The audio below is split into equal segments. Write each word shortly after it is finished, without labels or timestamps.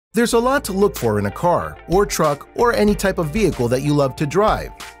There's a lot to look for in a car, or truck, or any type of vehicle that you love to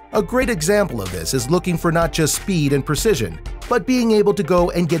drive. A great example of this is looking for not just speed and precision, but being able to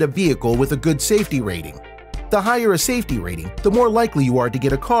go and get a vehicle with a good safety rating. The higher a safety rating, the more likely you are to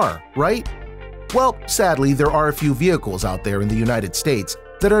get a car, right? Well, sadly, there are a few vehicles out there in the United States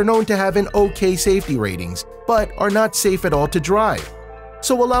that are known to have an okay safety ratings, but are not safe at all to drive.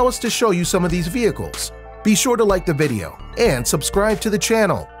 So allow us to show you some of these vehicles. Be sure to like the video and subscribe to the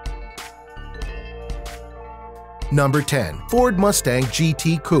channel. Number 10. Ford Mustang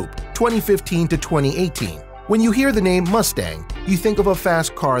GT Coupe, 2015 to 2018. When you hear the name Mustang, you think of a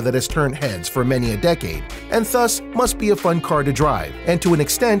fast car that has turned heads for many a decade, and thus must be a fun car to drive, and to an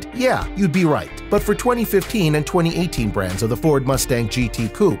extent, yeah, you'd be right. But for 2015 and 2018 brands of the Ford Mustang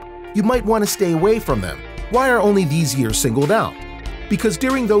GT Coupe, you might want to stay away from them. Why are only these years singled out? Because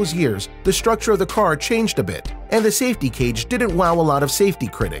during those years, the structure of the car changed a bit, and the safety cage didn't wow a lot of safety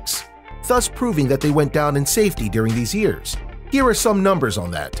critics, thus proving that they went down in safety during these years. Here are some numbers on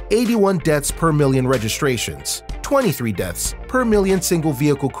that: 81 deaths per million registrations, 23 deaths per million single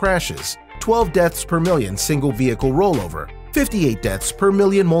vehicle crashes, 12 deaths per million single vehicle rollover, 58 deaths per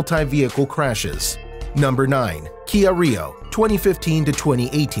million multi-vehicle crashes. Number 9. Kia Rio, 2015 to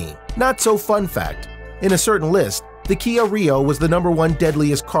 2018. Not so fun fact. In a certain list, the Kia Rio was the #1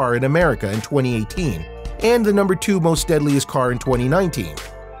 deadliest car in America in 2018, and the #2 most deadliest car in 2019.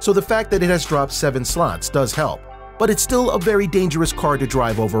 So the fact that it has dropped 7 slots does help, but it's still a very dangerous car to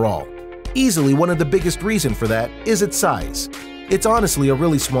drive overall. Easily one of the biggest reasons for that is its size. It's honestly a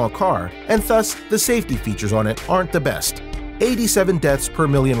really small car, and thus the safety features on it aren't the best. 87 deaths per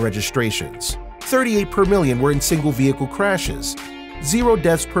million registrations, 38 per million were in single vehicle crashes, 0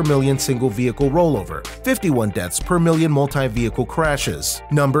 deaths per million single vehicle rollover, 51 deaths per million multi-vehicle crashes.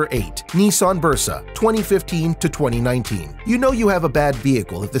 Number 8. Nissan Versa, 2015 to 2019. You know you have a bad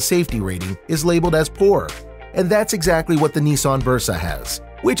vehicle if the safety rating is labeled as poor. And that's exactly what the Nissan Versa has,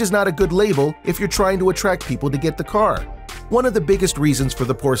 which is not a good label if you're trying to attract people to get the car. One of the biggest reasons for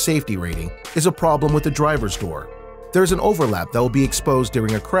the poor safety rating is a problem with the driver's door. There's an overlap that will be exposed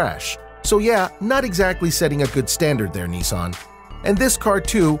during a crash. So yeah, not exactly setting a good standard there, Nissan. And this car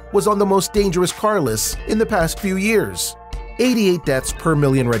too was on the most dangerous car lists in the past few years. 88 deaths per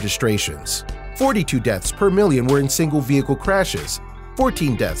million registrations, 42 deaths per million were in single vehicle crashes,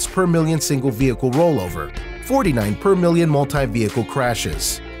 14 deaths per million single vehicle rollover, 49 per million multi-vehicle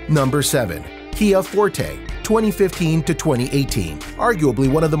crashes. Number 7. Kia Forte, 2015 to 2018. Arguably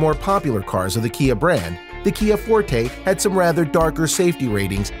one of the more popular cars of the Kia brand, the Kia Forte had some rather darker safety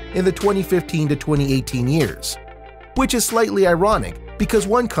ratings in the 2015 to 2018 years. Which is slightly ironic because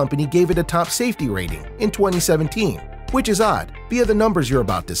one company gave it a top safety rating in 2017, which is odd via the numbers you're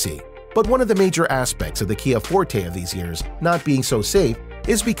about to see. But one of the major aspects of the Kia Forte of these years not being so safe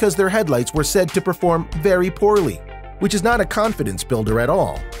is because their headlights were said to perform very poorly, which is not a confidence builder at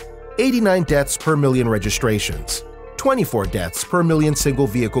all. 89 deaths per million registrations, 24 deaths per million single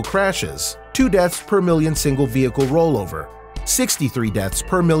vehicle crashes, 2 deaths per million single vehicle rollover, 63 deaths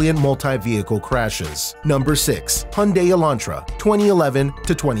per million multi-vehicle crashes. Number 6. Hyundai Elantra, 2011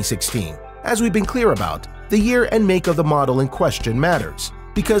 to 2016. As we've been clear about, the year and make of the model in question matters,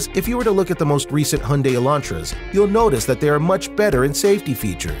 because if you were to look at the most recent Hyundai Elantras, you'll notice that they are much better in safety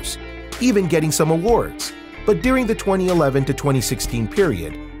features, even getting some awards. But during the 2011 to 2016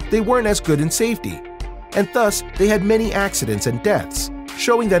 period, they weren't as good in safety, and thus they had many accidents and deaths,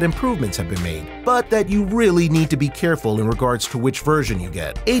 showing that improvements have been made, but that you really need to be careful in regards to which version you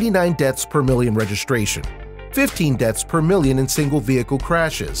get. 89 deaths per million registration, 15 deaths per million in single vehicle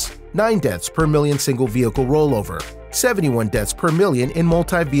crashes, 9 deaths per million single vehicle rollover, 71 deaths per million in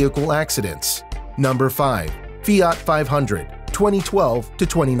multi-vehicle accidents. Number 5. Fiat 500, 2012 to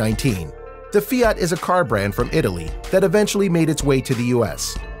 2019. The Fiat is a car brand from Italy that eventually made its way to the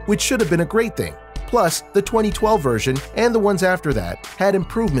US, which should have been a great thing. Plus, the 2012 version and the ones after that had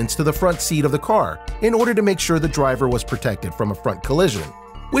improvements to the front seat of the car in order to make sure the driver was protected from a front collision.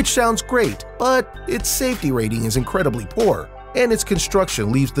 Which sounds great, but its safety rating is incredibly poor, and its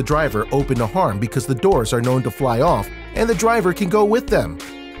construction leaves the driver open to harm because the doors are known to fly off and the driver can go with them.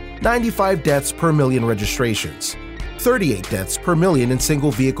 95 deaths per million registrations, 38 deaths per million in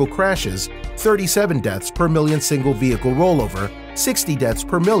single vehicle crashes, 37 deaths per million single vehicle rollover, 60 deaths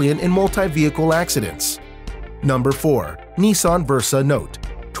per million in multi-vehicle accidents. Number 4. Nissan Versa Note,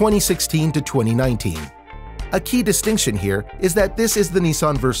 2016 to 2019. A key distinction here is that this is the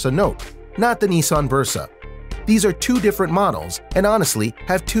Nissan Versa Note, not the Nissan Versa. These are two different models and honestly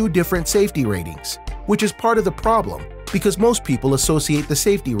have two different safety ratings, which is part of the problem because most people associate the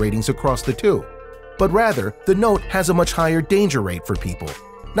safety ratings across the two. But rather, the Note has a much higher danger rate for people.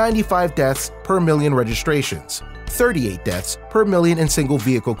 95 deaths per million registrations, 38 deaths per million in single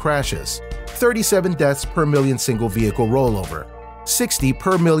vehicle crashes, 37 deaths per million single vehicle rollover, 60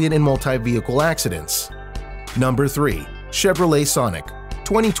 per million in multi-vehicle accidents. Number 3. Chevrolet Sonic,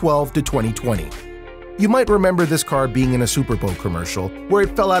 2012 to 2020. You might remember this car being in a Super Bowl commercial where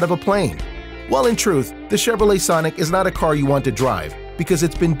it fell out of a plane. Well, in truth, the Chevrolet Sonic is not a car you want to drive because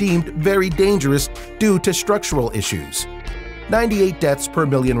it's been deemed very dangerous due to structural issues. 98 deaths per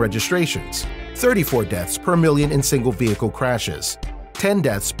million registrations, 34 deaths per million in single vehicle crashes, 10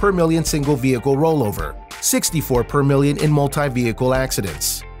 deaths per million single vehicle rollover, 64 per million in multi-vehicle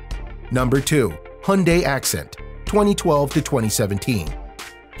accidents. Number 2. Hyundai Accent, 2012 to 2017.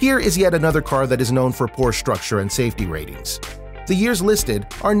 Here is yet another car that is known for poor structure and safety ratings. The years listed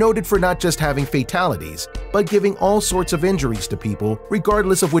are noted for not just having fatalities, but giving all sorts of injuries to people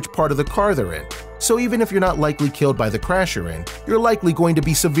regardless of which part of the car they're in. So even if you're not likely killed by the crash you're in, you're likely going to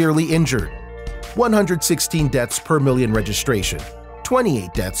be severely injured. 116 deaths per million registration,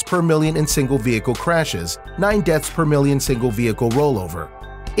 28 deaths per million in single vehicle crashes, 9 deaths per million single vehicle rollover,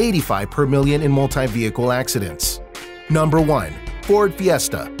 85 per million in multi-vehicle accidents. Number 1. Ford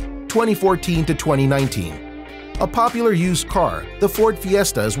Fiesta, 2014 to 2019. A popular used car, the Ford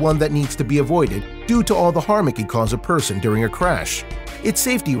Fiesta is one that needs to be avoided due to all the harm it can cause a person during a crash. Its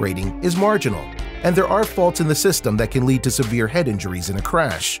safety rating is marginal, and there are faults in the system that can lead to severe head injuries in a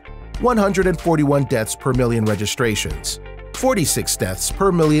crash. 141 deaths per million registrations, 46 deaths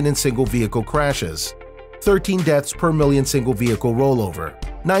per million in single vehicle crashes, 13 deaths per million single vehicle rollover,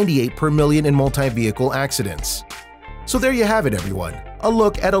 98 per million in multi-vehicle accidents. So there you have it, everyone, a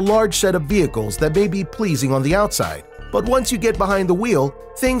look at a large set of vehicles that may be pleasing on the outside, but once you get behind the wheel,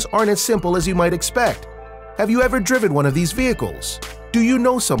 things aren't as simple as you might expect. Have you ever driven one of these vehicles? Do you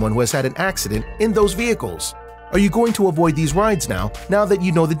know someone who has had an accident in those vehicles? Are you going to avoid these rides now that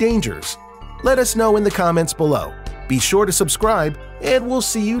you know the dangers? Let us know in the comments below. Be sure to subscribe, and we'll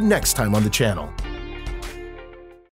see you next time on the channel.